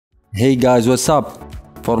Hey guys, what's up?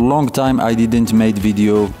 For a long time I didn't make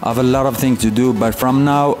video. I have a lot of things to do, but from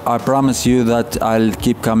now I promise you that I'll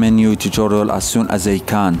keep coming new tutorial as soon as I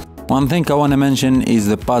can. One thing I want to mention is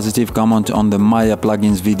the positive comment on the Maya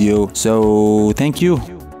plugins video, so thank you.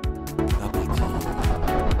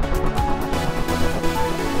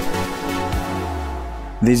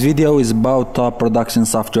 This video is about top production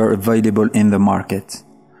software available in the market.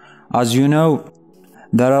 As you know,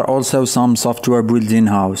 there are also some software built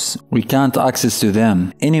in-house. We can't access to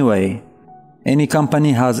them. Anyway, any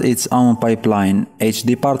company has its own pipeline. Each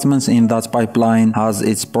department in that pipeline has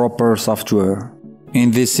its proper software.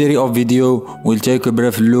 In this series of video, we'll take a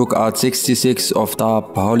brief look at 66 of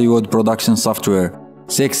top Hollywood production software.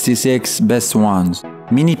 66 best ones.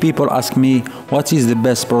 Many people ask me, what is the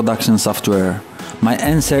best production software? My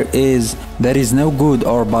answer is, there is no good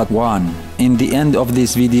or bad one. In the end of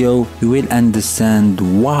this video, you will understand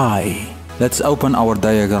why. Let's open our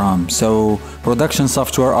diagram. So, production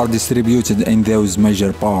software are distributed in those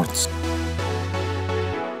major parts.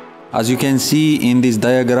 As you can see in this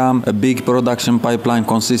diagram, a big production pipeline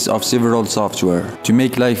consists of several software. To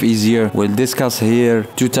make life easier, we'll discuss here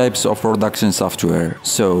two types of production software.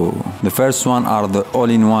 So, the first one are the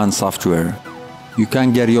all-in-one software. You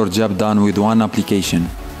can get your job done with one application,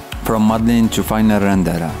 from modeling to final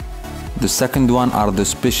render. The second one are the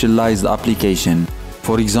specialized application.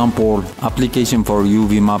 For example, application for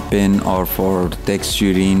UV mapping or for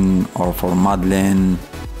texturing or for modeling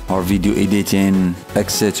or video editing,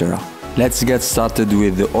 etc. Let's get started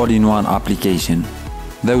with the all-in-one application.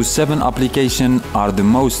 Those 7 applications are the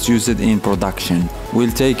most used in production.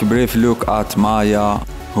 We'll take a brief look at Maya,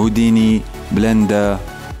 Houdini, Blender,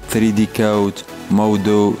 3D Code,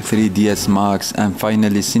 Modo, 3ds Max, and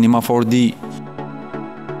finally Cinema 4D.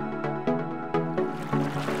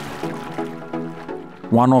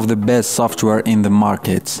 One of the best software in the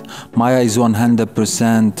market. Maya is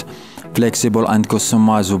 100% flexible and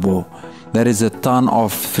customizable. There is a ton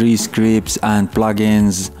of free scripts and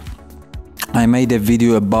plugins. I made a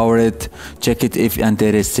video about it, check it if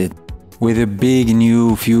interested. With a big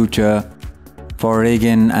new future for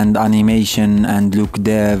rigging and animation and look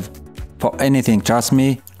dev, for anything, trust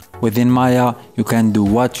me, within Maya you can do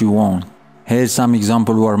what you want. Here's some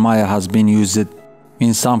example where Maya has been used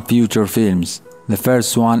in some future films. The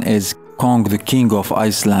first one is Kong the King of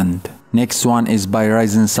Iceland. Next one is by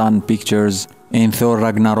Rising Sun Pictures in Thor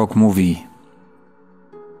Ragnarok movie.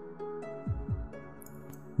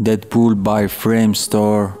 Deadpool by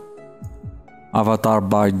Framestore. Avatar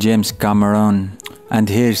by James Cameron. And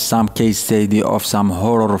here's some case study of some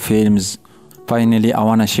horror films. Finally, I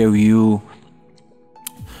wanna show you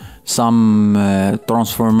some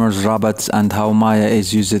Transformers robots and how Maya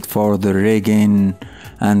is used for the rigging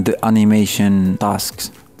and the animation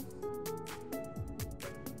tasks.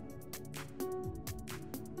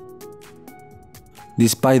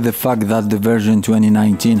 Despite the fact that the version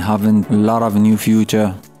 2019 having a lot of new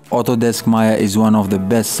feature, Autodesk Maya is one of the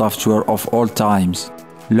best software of all times.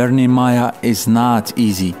 Learning Maya is not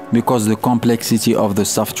easy because the complexity of the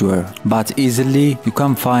software, but easily you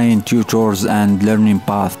can find tutors and learning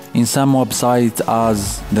paths in some websites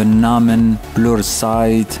as the Namen,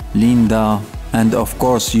 Pluralsight, Linda, and of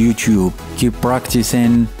course YouTube. Keep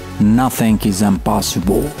practicing, nothing is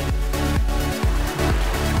impossible.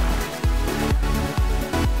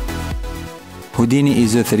 Houdini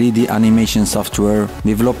is a 3D animation software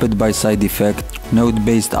developed by Side Effect,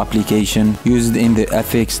 node-based application used in the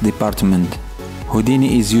FX department.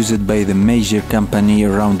 Houdini is used by the major companies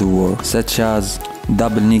around the world, such as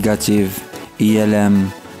Double Negative,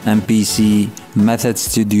 ELM, MPC, Method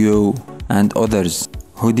Studio, and others.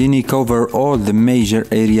 Houdini covers all the major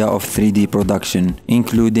area of 3D production,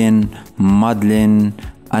 including modeling,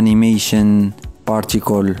 animation,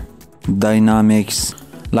 particle, dynamics,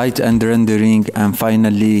 light and rendering, and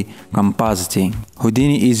finally compositing.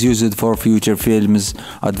 Houdini is used for future films,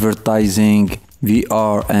 advertising,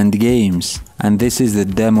 VR and games. And this is the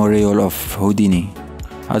demo reel of Houdini.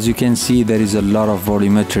 As you can see, there is a lot of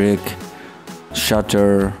volumetric,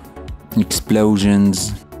 shutter,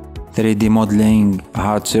 explosions, 3D modeling,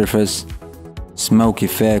 hard surface, smoke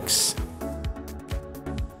effects,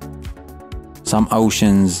 some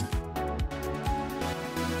oceans,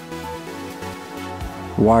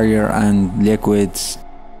 wire and liquids,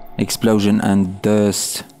 explosion and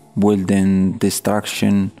dust, building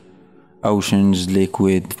destruction, oceans,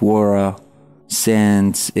 liquid, water,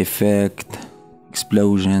 sands, effect,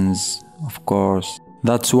 explosions, of course,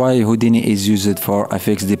 That's why Houdini is used for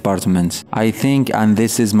FX departments. I think, and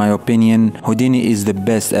this is my opinion, Houdini is the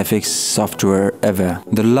best FX software ever.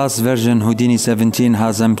 The last version, Houdini 17,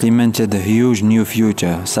 has implemented a huge new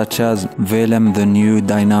feature, such as Velum, the new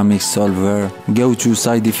dynamic solver. Go to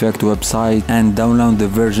Side Effect website and download the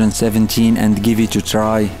version 17 and give it a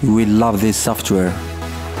try. You will love this software.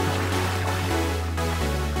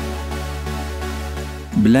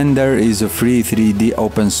 Blender is a free 3D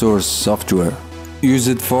open source software. Use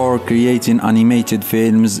it for creating animated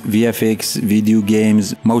films, VFX, video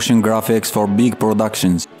games, motion graphics for big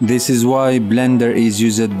productions. This is why Blender is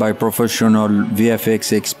used by professional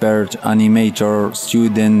VFX expert, animator,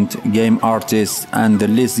 student, game artists, and the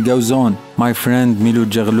list goes on. My friend Milo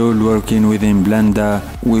Jaglul working within Blender.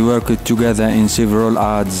 We worked together in several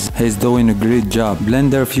ads. He's doing a great job.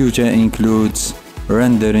 Blender future includes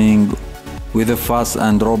rendering with a fast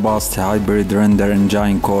and robust hybrid render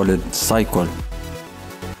engine called Cycle,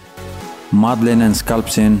 modeling and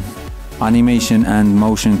sculpting, animation and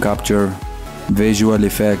motion capture, visual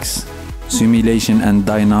effects, simulation and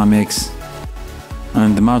dynamics,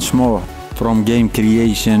 and much more. From game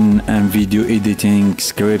creation and video editing,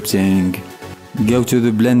 scripting. Go to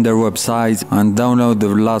the Blender website and download the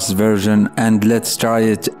last version and let's try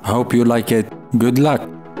it. Hope you like it. Good luck!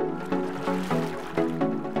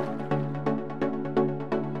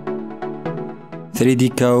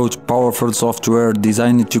 .3D powerful software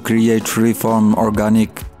designed to create freeform,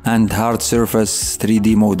 organic, and hard surface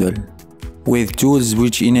 3D model, with tools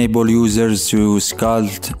which enable users to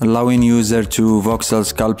sculpt, allowing user to voxel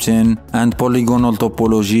sculpting and polygonal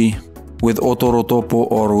topology with auto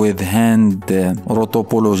rotopo or with hand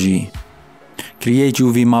rotopology. Create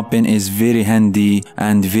UV mapping is very handy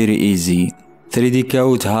and very easy. 3D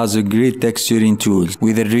Code has a great texturing tool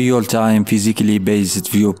with a real-time physically based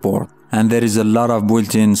viewport. And there is a lot of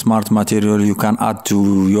built-in smart material you can add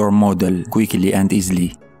to your model quickly and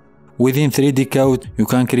easily. Within 3D Code, you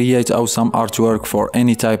can create awesome artwork for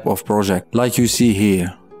any type of project, like you see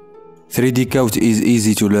here. 3D Code is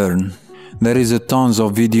easy to learn. There is a tons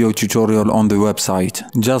of video tutorial on the website.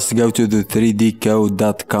 Just go to the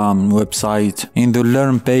 3dcode.com website. In the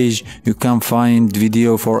Learn page, you can find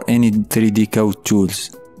video for any 3D Code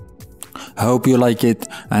tools. Hope you like it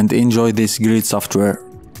and enjoy this great software.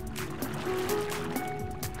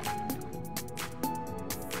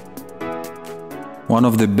 One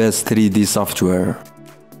of the best 3D software.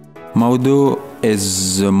 Modo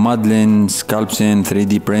is modeling, sculpting,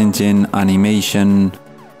 3D printing, animation,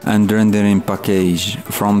 and rendering package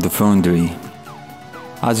from the Foundry.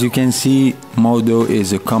 As you can see, Modo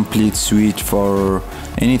is a complete suite for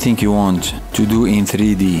anything you want to do in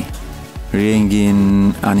 3D.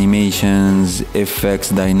 Rigging, animations,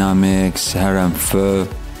 effects, dynamics, hair and fur,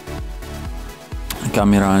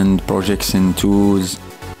 camera and projection tools,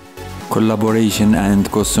 collaboration and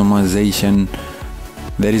customization.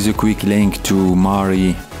 There is a quick link to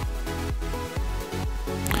Mari.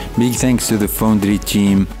 Big thanks to the Foundry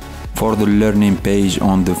team for the learning page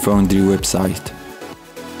on the Foundry website.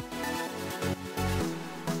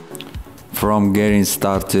 From getting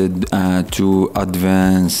started to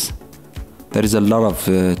advanced, there is a lot of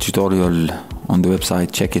tutorial on the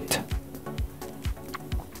website. Check it.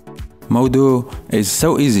 Modo is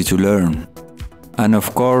so easy to learn, and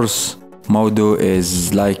of course Modo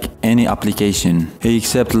is like any application. He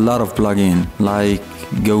accepts a lot of plugins like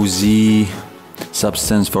GoZ,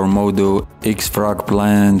 Substance for Modo, Xfrag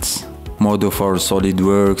Plants, Modo for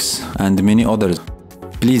SolidWorks, and many others.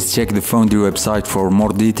 Please check the Foundry website for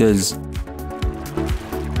more details.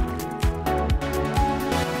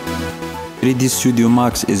 3D Studio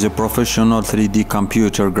Max is a professional 3D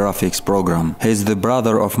computer graphics program. He's the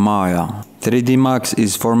brother of Maya. 3D Max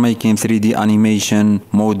is for making 3D animation,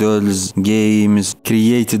 models, games,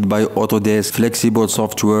 created by Autodesk, flexible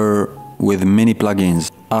software with many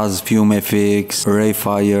plugins, as FumeFX,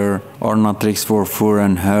 Rayfire, Ornatrix for fur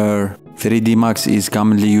and hair. 3D Max is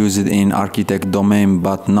commonly used in architect domain,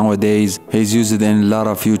 but nowadays he's used in a lot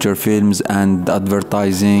of feature films and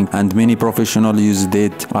advertising, and many professionals used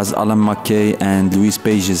it as Alan McKay and Luis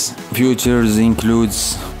Pages. Features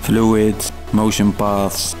includes fluids, motion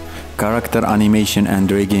paths, character animation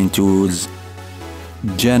and rigging tools,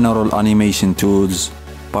 general animation tools,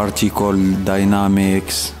 particle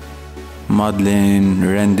dynamics, modeling,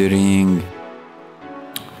 rendering.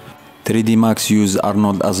 3D Max use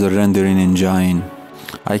Arnold as a rendering engine.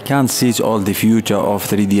 I can't see all the future of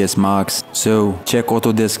 3ds Max, so check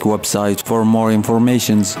Autodesk website for more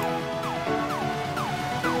information.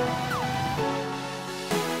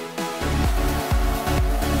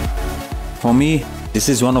 For me, this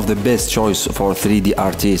is one of the best choice for 3D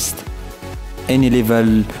artists. any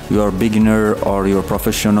level, you're beginner or you're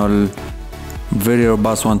professional. Very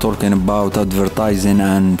robust when talking about advertising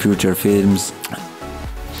and future films.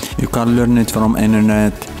 You can learn it from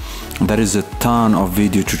internet. There is a ton of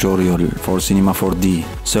video tutorial for Cinema 4D.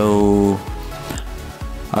 So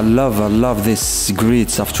I love this great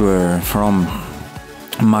software from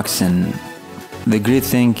Maxon. The great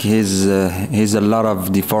thing is he's a lot of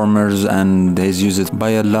deformers and he's used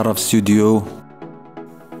by a lot of studio.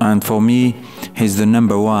 And for me, he's the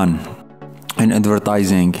number one in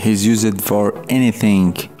advertising. He's used for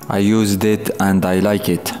anything. I used it and I like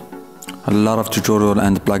it. A lot of tutorial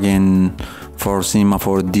and plugin for Cinema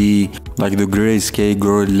 4D, like the Grayscale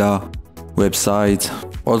Gorilla website.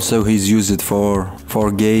 Also, he's used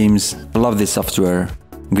for games. I love this software.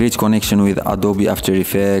 Great connection with Adobe After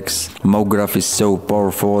Effects. Mocap is so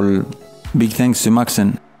powerful. Big thanks to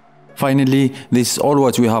Maxon. Finally, this is all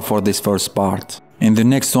what we have for this first part. In the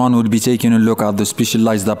next one, we'll be taking a look at the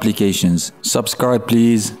specialized applications. Subscribe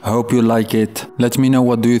please, hope you like it. Let me know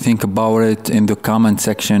what do you think about it in the comment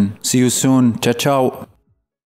section. See you soon, ciao ciao!